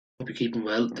Hope you're keeping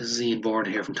well. This is Ian Bourne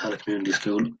here from Tala Community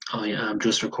School. I am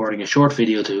just recording a short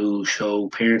video to show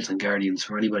parents and guardians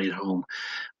or anybody at home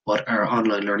what our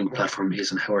online learning platform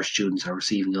is and how our students are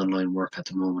receiving online work at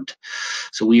the moment.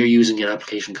 So we are using an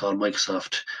application called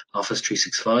Microsoft Office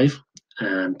 365,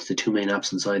 and the two main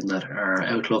apps inside that are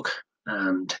Outlook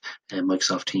and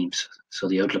Microsoft Teams. So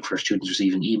the Outlook for students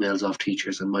receiving emails off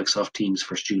teachers, and Microsoft Teams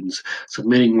for students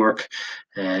submitting work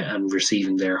and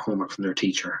receiving their homework from their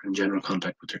teacher, and general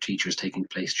contact with their teachers taking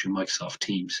place through Microsoft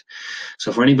Teams.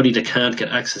 So for anybody that can't get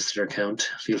access to their account,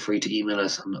 feel free to email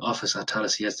us on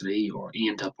office@talacs.ie or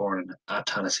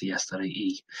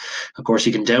ian.bourne@talacs.ie. Of course,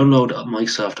 you can download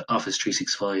Microsoft Office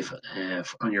 365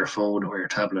 on your phone or your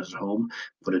tablet at home,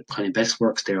 but it kind of best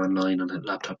works there online on a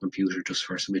laptop computer just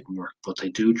for submitting work. But they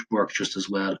do work just as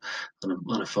well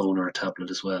on a phone or a tablet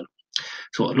as well.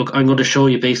 So look, I'm going to show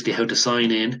you basically how to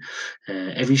sign in.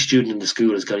 Every student in the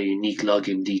school has got a unique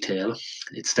login detail.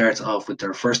 It starts off with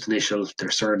their first initial,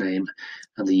 their surname,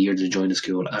 and the year they joined the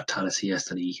school at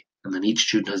talacs.ie. And then each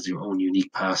student has their own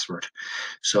unique password.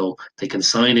 So they can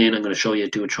sign in. I'm going to show you,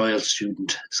 do a trial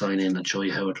student sign in and show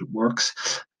you how it works.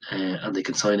 And they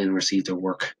can sign in and receive their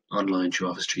work online through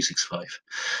Office 365.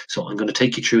 So I'm going to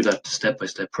take you through that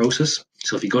step-by-step process.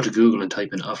 So if you go to Google and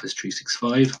type in Office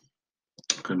 365,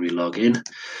 and we log in,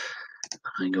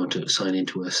 I'm going to sign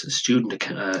into a student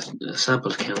account, a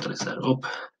sample account that I set up.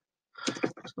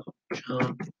 So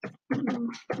John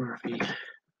Murphy,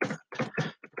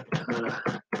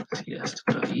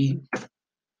 TCS.ie.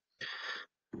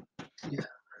 Yeah.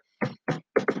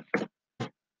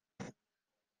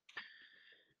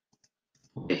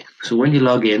 Okay, so when you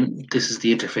log in, this is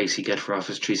the interface you get for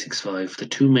Office 365. The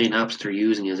two main apps they're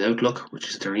using is Outlook, which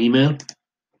is their email,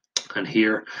 and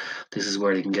here, this is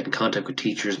where they can get in contact with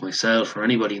teachers, myself, or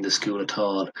anybody in the school at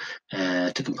all,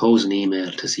 to compose an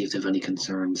email to see if they have any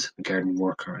concerns regarding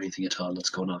work or anything at all that's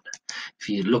going on. If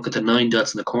you look at the 9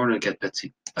 dots in the corner, it gets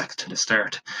you back to the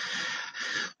start.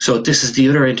 So this is the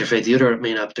other interface, the other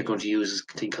main app they're going to use is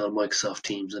a thing called Microsoft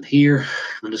Teams. And here,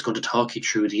 I'm just going to talk you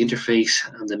through the interface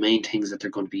and the main things that they're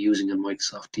going to be using in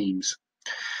Microsoft Teams.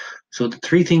 So the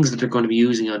three things that they're going to be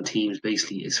using on Teams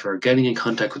basically is for getting in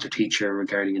contact with their teacher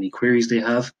regarding any queries they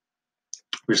have,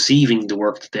 receiving the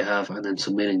work that they have, and then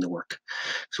submitting the work.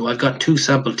 So I've got two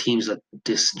sample teams that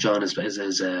this John is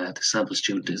the sample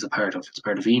student is a part of. It's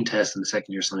part of Ian Test and the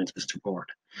second year science Mr.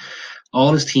 Board.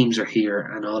 All his teams are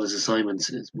here and all his assignments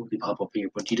will be pop up here,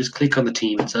 but you just click on the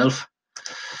team itself.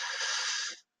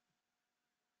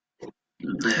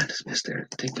 Just missed there.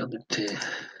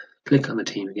 Click on the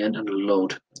team again and it'll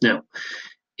load. Now,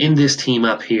 in this team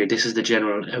app here, this is the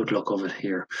general outlook of it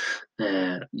here.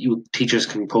 You teachers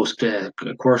can post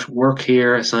course work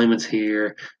here, assignments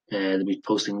here, they'll be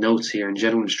posting notes here and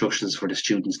general instructions for the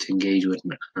students to engage with,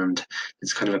 and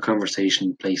it's kind of a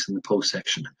conversation place in the post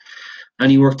section.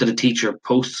 Any work that a teacher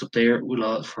posts up there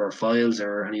will, for files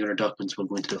or any other documents, will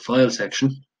go into the file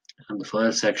section, and the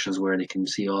file section is where they can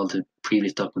see all the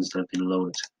previous documents that have been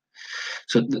loaded.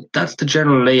 So that's the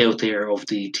general layout there of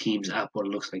the Teams app, what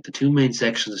it looks like. The two main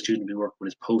sections the student will be working with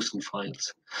is posts and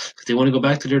files. If they want to go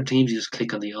back to their teams, you just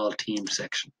click on the All Teams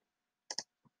section.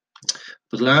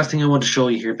 But the last thing I want to show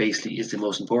you here basically is the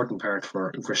most important part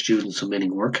for students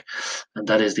submitting work, and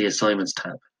that is the Assignments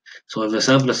tab. So I have a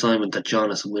sample assignment that John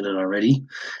has submitted already.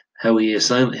 How he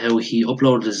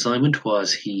uploaded his assignment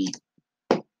was he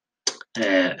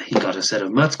got a set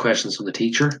of maths questions from the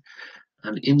teacher,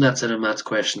 and in that set of maths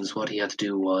questions, what he had to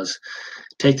do was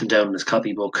take them down in his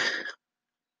copybook,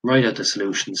 write out the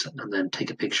solutions, and then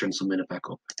take a picture and submit it back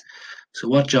up. So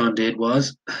what John did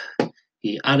was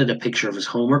he added a picture of his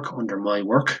homework under My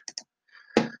Work,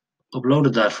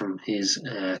 uploaded that from his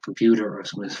computer or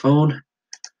from his phone,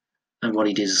 and what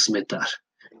he did is submit that.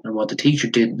 And what the teacher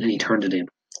did, and he turned it in.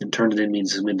 And turned it in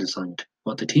means submitted assignment.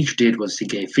 What the teacher did was he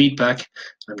gave feedback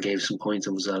and gave some points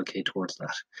and was allocated towards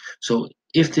that. So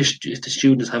if the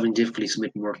student is having difficulty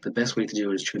submitting work, the best way to do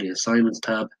it is through the Assignments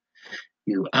tab.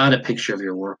 You add a picture of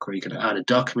your work, or you can add a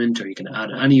document, or you can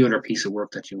add any other piece of work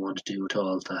that you want to do at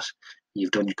all that you've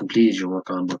completed your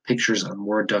work on. But pictures and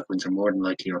Word documents are more than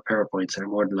likely, or PowerPoints are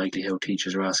more than likely how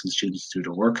teachers are asking students to do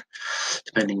their work,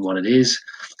 depending on what it is.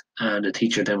 And the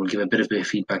teacher then will give a bit of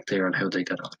feedback there on how they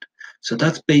got on. So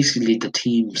that's basically the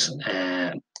Teams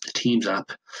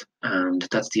app, and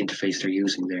that's the interface they're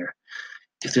using there.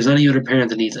 If there's any other parent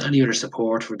that needs any other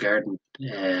support regarding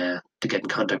to get in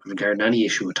contact with regarding any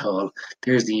issue at all,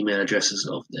 there's the email addresses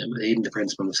of Aidan, the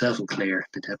principal, myself and Claire,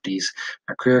 the deputies,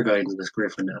 our career guidance, Miss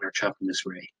Griffin, and our chaplain, Miss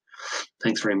Ray.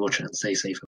 Thanks very much and stay safe.